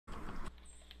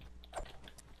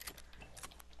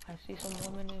see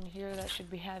some woman in here that should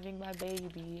be having my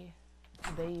baby.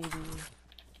 Baby.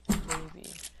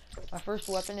 My first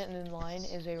weapon in line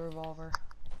is a revolver.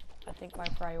 I think my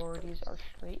priorities are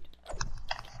straight.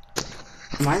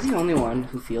 Am I the only one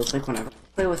who feels like whenever I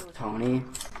play with Tony,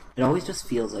 it always just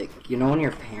feels like, you know when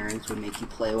your parents would make you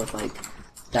play with like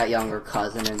that younger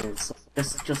cousin and it's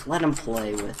just let him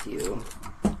play with you.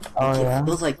 Oh, Like, yeah? it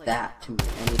feels like that to me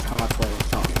anytime I play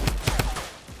with Tony.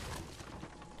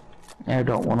 Yeah, I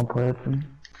don't want to play with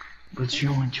him. But it's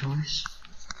your own choice.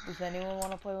 Does anyone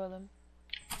want to play with him?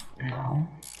 No.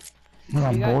 When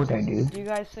I'm bored, I do. Do you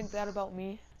guys think that about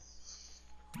me?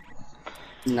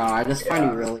 No, I just find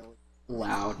you really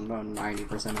loud about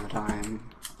 90% of the time.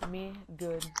 Me?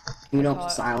 Good. You don't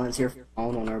silence your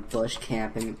phone when we're bush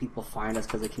camping and people find us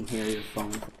because they can hear your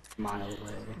phone from a mile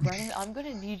away. Brennan, I'm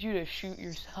gonna need you to shoot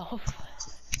yourself.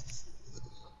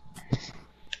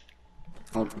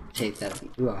 I'll take that.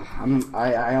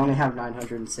 I only have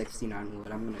 969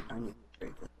 wood. I need to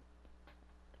break this.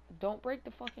 Don't break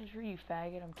the fucking tree, you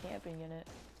faggot. I'm camping in it.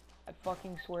 I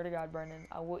fucking swear to God, Brennan.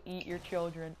 I will eat your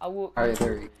children. I will eat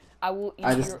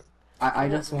I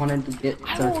just wanted to get to...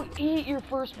 I will eat your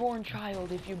firstborn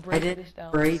child if you break this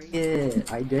down. I didn't break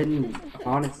it. I didn't.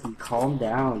 Honestly, calm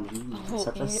down. You're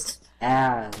such a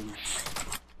spaz.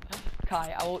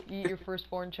 Kai, I will eat your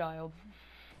firstborn child.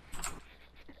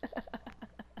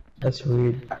 That's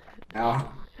weird. No.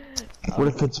 What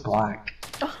if it's black?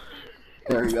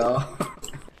 There you go.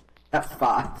 That's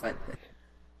 5, I think.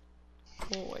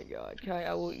 Oh my God, Kai,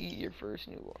 I will eat your first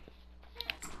newborn.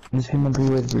 It's gonna be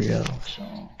with Rio,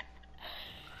 so...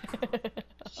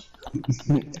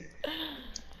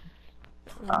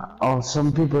 oh,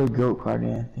 some people are goat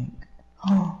carding, I think.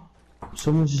 Oh,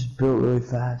 someone just built really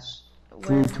fast.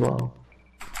 312.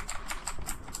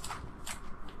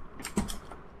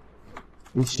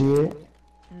 You see it?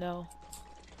 No.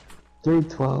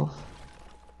 312.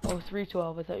 Oh,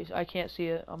 312. I thought you. I can't see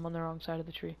it. I'm on the wrong side of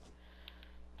the tree.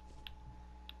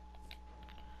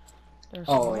 There's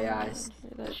yeah.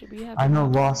 That should be happening. I know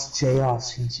Lost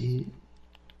Chaos can see it.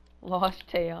 Lost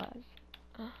Chaos.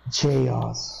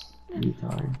 Chaos.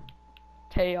 Retard.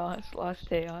 Chaos. Lost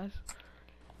Chaos.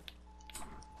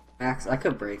 Max, I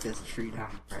could break this tree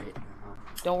down right now.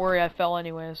 Don't worry, I fell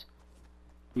anyways.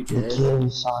 You The did? kid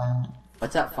is silent.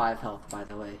 What's at 5 health, by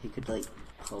the way? He could, like,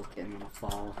 poke him and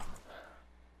fall.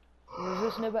 Is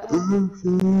this Nibba?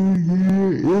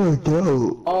 Yeah,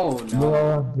 go. Oh,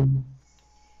 no.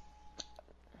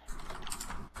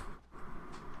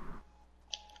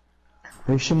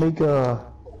 We should make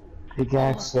a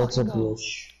pickaxe that's a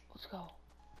bush. Let's go.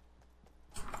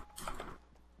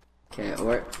 Okay,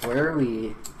 where are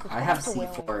we? I have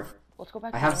C4. Let's go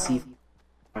back. I have C4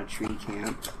 on a tree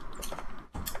camp.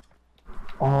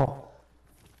 Oh,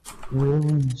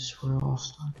 whaling's where it all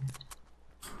started.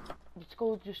 Let's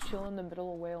go just chill in the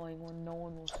middle of whaling where no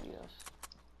one will see us.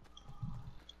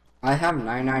 I have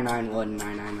 999 wood and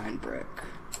 999 brick.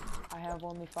 I have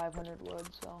only 500 wood,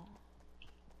 so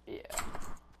yeah.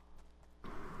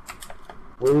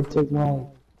 Where did you take my?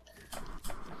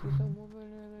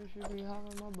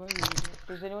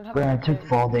 Does anyone have? Brand, I took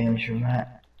fall damage from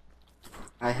that.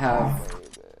 I have.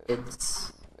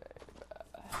 It's.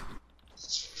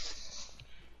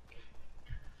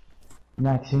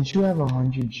 Max, since you have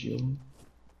 100 shield.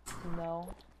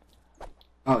 No.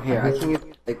 Oh, here, I can get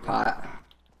a big pot.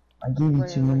 I gave you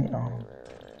 2 minutes.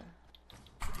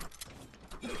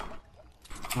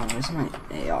 Oh, where's my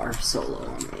AR? So low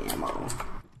on ammo.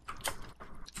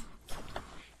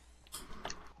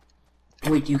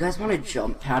 Wait, do you guys want to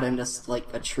jump pad into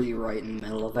like a tree right in the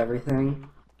middle of everything?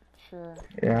 Sure.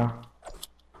 Yeah.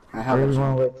 I have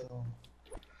one.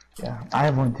 Yeah, I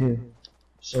have one too.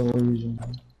 So we'll use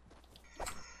one.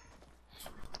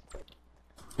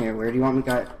 Here, where do you want me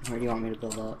to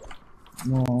build up?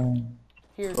 No.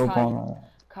 Here,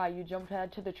 Kai, you jump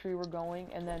pad to the tree we're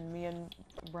going, and then me and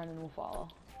Brennan will follow.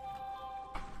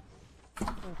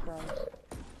 In front.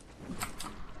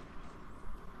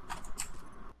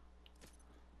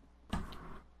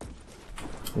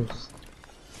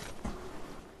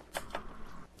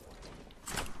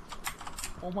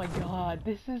 Oh my God,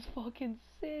 this is fucking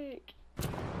sick.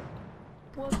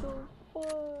 What the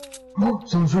fuck? Oh,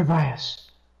 someone's right by us.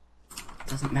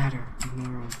 Doesn't matter.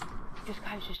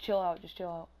 Guys, just chill out,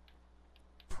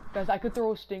 Guys, I could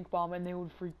throw a stink bomb and they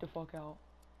would freak the fuck out.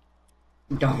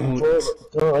 Don't.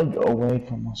 They're like away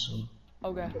from us.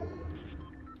 Okay.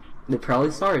 They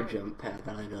probably saw a jump pad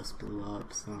that I just blew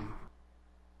up, so.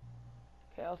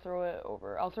 Okay, I'll throw it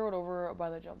over by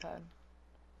the jump pad.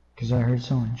 Cause I heard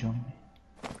someone jumping.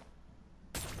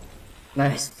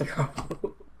 Nice throw.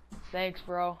 Thanks,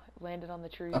 bro. Landed on the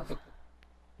trees.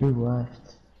 Who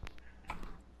left?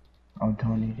 Oh,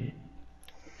 Tony did.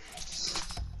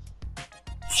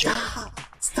 Stop!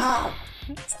 Stop!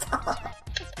 Stop!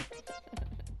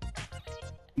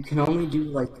 You can only do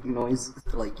like noise,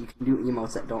 like you can do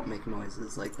emotes that don't make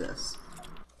noises like this.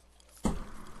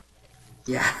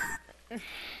 Yeah.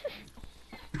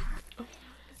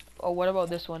 Oh, what about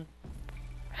this one?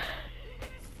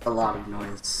 A lot of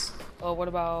noise. Oh, what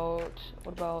about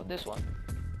this one?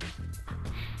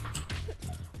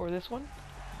 Or this one?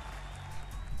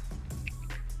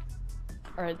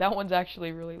 Alright, that one's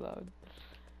actually really loud.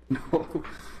 No.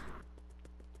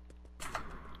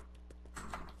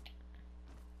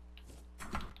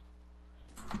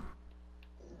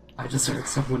 I just heard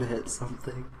someone hit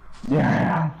something.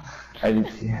 Yeah, I did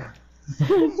see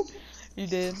it. You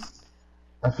did?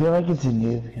 I feel like it's a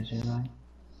new because you're like.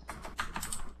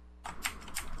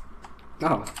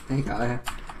 Oh, hey guy.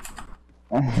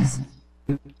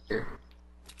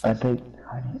 I think.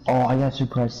 Oh, I got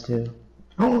suppressed too.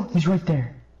 Oh, he's right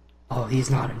there. Oh, he's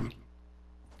not a new.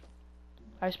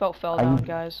 I just about fell down,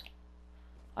 guys.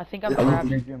 I think I'm Oh, trapped.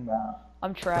 Thinking about.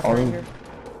 I'm trapped right here.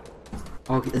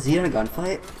 Oh, is he in a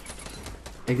gunfight?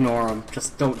 Ignore him.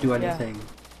 Just don't do anything.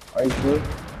 Are you sure?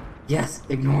 Yes,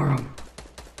 ignore him.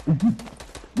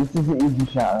 This is an easy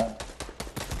shot.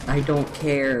 Right? I don't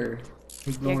care.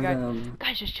 Ignore Yeah, them.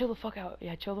 guys, just chill the fuck out.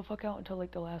 Yeah, chill the fuck out until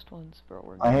like the last ones,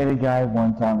 bro. I hit a guy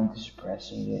one time with the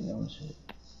suppressor and he didn't notice it.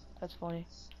 That's funny.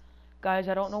 Guys,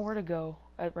 I don't know where to go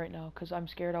right now because I'm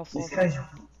scared I'll fall.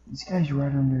 This guy's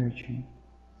right under a tree.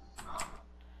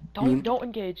 Don't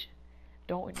engage.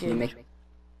 Don't Can you engage. make...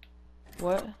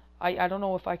 What? I don't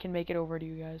know if I can make it over to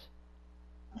you guys.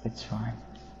 It's fine.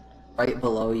 Right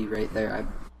below you, right there. I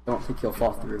don't think you'll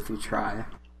fall through if you try.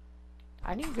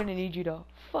 I'm gonna need you to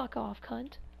fuck off,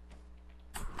 cunt.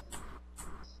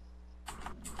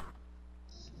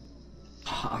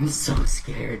 Oh, I'm so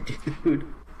scared, dude.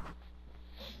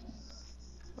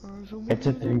 It's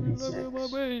a 3v6. My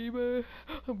baby,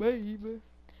 baby.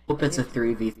 Hope it's a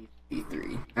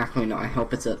 3v3. Actually, no. I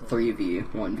hope it's a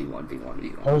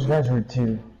 3v1v1v1v1. Those guys were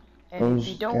two. And Those if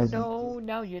you don't guys- know,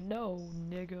 now you know,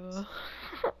 nigga.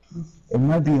 It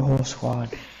might be a whole squad.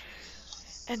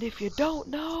 And if you don't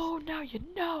know, now you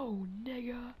know,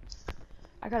 nigga.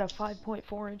 I got a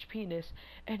 5.4-inch penis.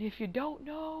 And if you don't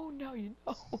know, now you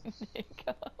know,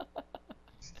 nigga.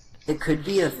 It could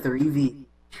be a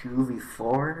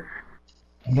 3v2v4.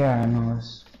 Yeah, I know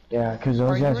this. Yeah, because Are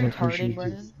those you guys were retarded, for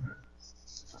Brennan?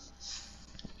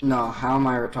 No, how am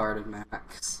I retarded,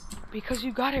 Max? Because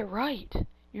you got it right.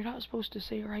 You're not supposed to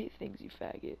say right things, you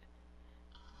faggot.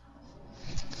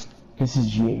 This is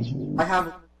GH.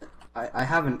 I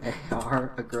have an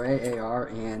AR, a gray AR,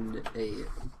 and a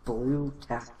blue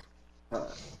tac.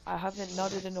 I haven't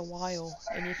nutted in a while,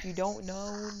 and if you don't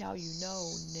know, now you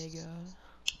know, nigga.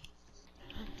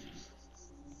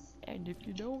 And if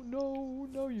you don't know,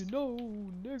 now you know,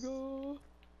 nigga.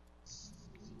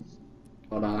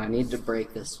 Hold on, I need to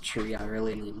break this tree. I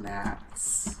really need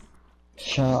mats.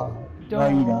 Shut up. No,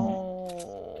 Don't. you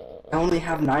don't. I only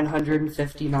have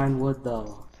 959 wood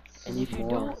though. And if you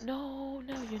don't know,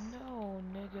 now you know,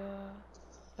 nigga.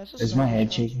 That's just Is my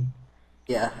head shaking?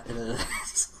 Yeah, it is.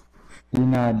 You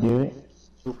know how to do it?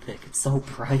 Blue pick, it's so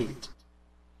bright.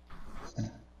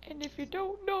 And if you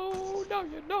don't know, now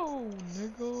you know,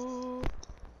 nigga.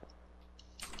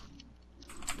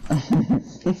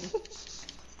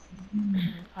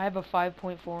 I have a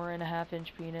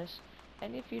 5.4.5-inch penis.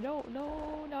 And if you don't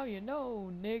know, now you know,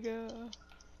 nigga.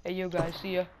 Hey, yo, guys,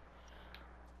 see ya.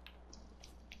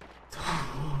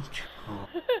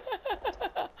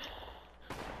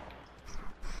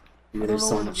 Dude, there's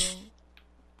so much.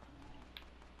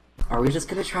 Are we just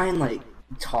gonna try and like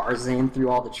Tarzan through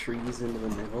all the trees into the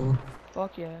middle?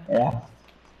 Fuck yeah. Yeah.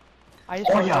 I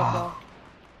just fucked up though.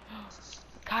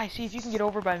 Guys, see if you can get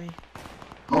over by me.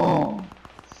 Oh.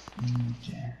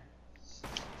 Okay.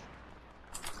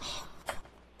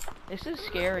 This is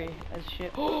scary as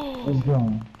shit. Let's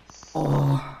go.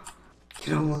 Oh,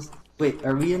 you almost. Wait,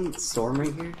 are we in storm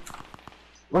right here?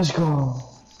 Let's go.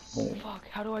 Wait. Fuck,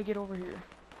 how do I get over here?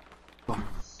 Oh,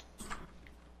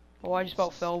 Oh, I just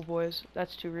about fell, boys.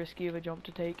 That's too risky of a jump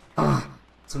to take.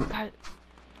 so, God.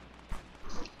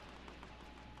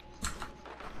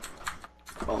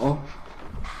 oh,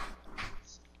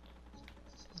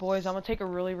 Boys, I'm gonna take a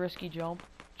really risky jump.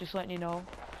 Just letting you know.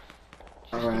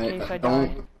 Just in alright. case I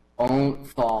die. Don't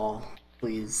fall,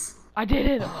 please. I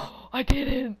didn't! I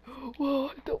didn't! Whoa,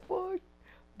 what the fuck?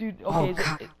 Dude, okay, Oh, is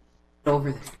God. it, Get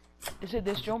over there. is it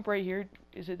this jump right here?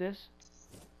 Is it this?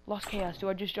 Lost Chaos, do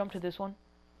I just jump to this one?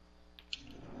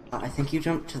 I think you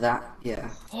jumped to that. Yeah.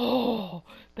 Oh,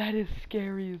 that is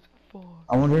scary as fuck.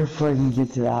 I wonder if I can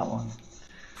get to that one.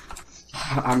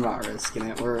 I'm not risking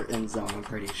it. We're in zone, I'm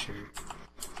pretty sure.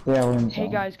 Yeah, we're in Hey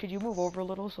zone. guys, could you move over a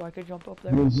little so I could jump up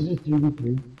there? Wait, is it a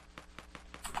 3v3?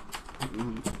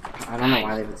 I don't know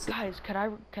why they would say. Guys, could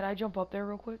I jump up there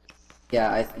real quick?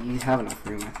 Yeah, you have enough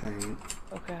room, I think.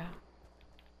 Okay.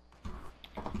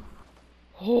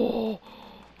 Oh,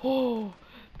 oh,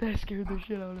 that scared the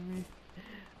shit out of me.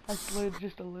 I slid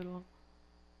just a little.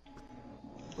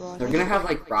 Bro, They're gonna have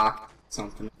like rock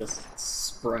something just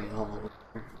spray all over.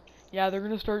 yeah, they're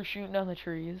gonna start shooting down the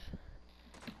trees.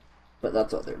 But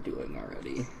that's what they're doing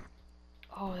already.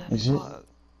 Oh, that's Is it?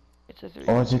 It's a 3.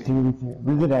 Oh, it's a 3v3.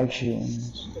 We could actually win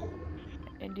this.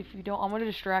 And if you don't, I'm gonna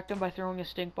distract them by throwing a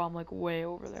stink bomb like way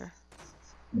over there.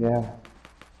 Yeah.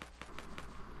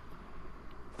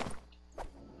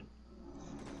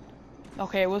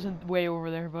 Okay, it wasn't way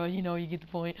over there, but you know, you get the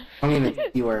point. I don't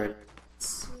even see where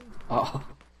it's. Oh.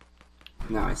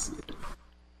 Now I see it.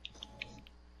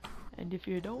 And if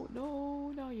you don't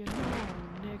know, now you know,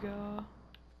 nigga.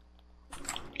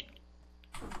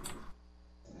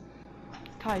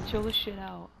 Kai, chill this shit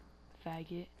out,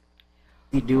 faggot.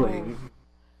 What are you doing?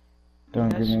 Throwing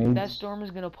grenades. That storm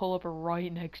is gonna pull up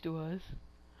right next to us.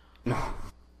 No.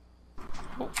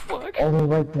 Oh fuck. Oh, they're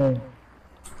right there.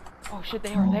 Oh shit,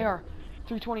 they are.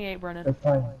 328, Brennan. They're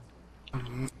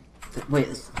fine. Wait.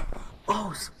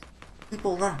 Oh,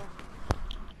 people left.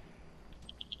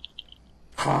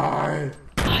 Hi.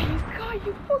 Kai,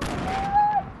 you fucking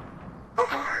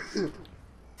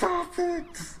Stop it!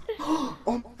 Oh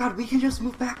my god, we can just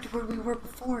move back to where we were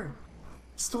before.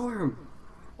 Storm.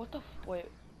 What the wait?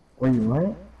 Wait,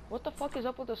 what? What the fuck is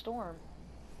up with the storm?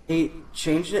 They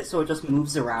changed it so it just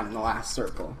moves around in the last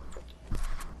circle.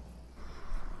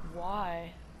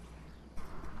 Why?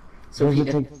 So Does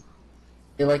it take...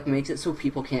 it like makes it so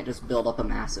people can't just build up a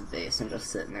massive base and just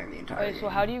sit in there the entire Wait, game. so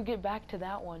how do you get back to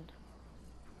that one?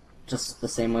 Just the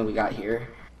same way we got here.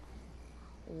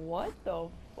 What the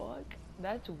fuck?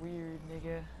 That's weird,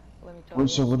 nigga. Let me tell Wait, you.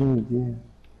 so what do we do?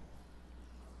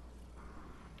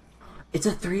 It's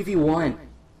a 3v1.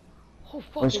 Oh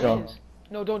fuck, Let's it go. is.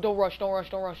 No, don't rush.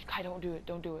 Kai, don't do it.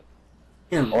 Don't do it.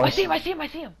 Him. I see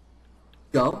him.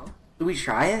 Go. Do we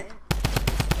try it?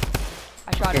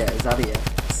 I shot Yeah, him. is that a yes?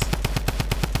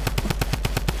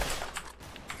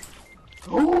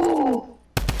 Oh!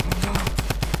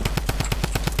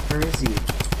 Where is he?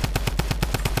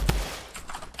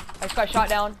 I just got shot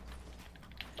down.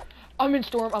 I'm in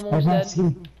storm. I'm almost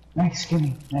dead. Max, give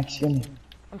me.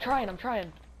 I'm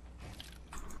trying.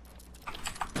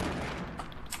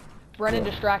 Brennan,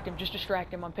 distract him. Just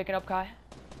distract him. I'm picking up Kai.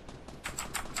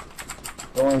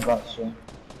 Don't worry about it.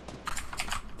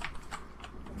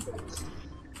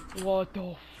 What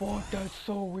the fuck? That's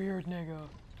so weird, nigga.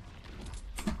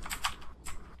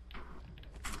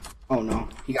 Oh no,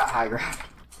 he got high ground.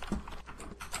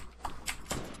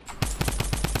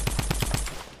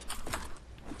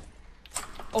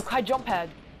 Oh, Kai jump pad.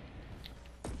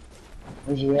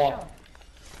 Where's he at?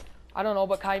 I don't know,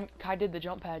 but Kai did the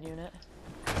jump pad unit.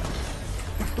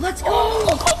 Let's go!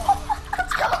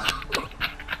 Let's go!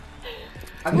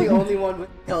 I'm the only one with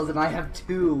kills and I have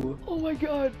 2. Oh my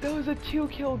god, that was a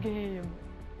 2-kill game.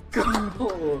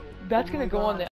 Go! That's gonna go on the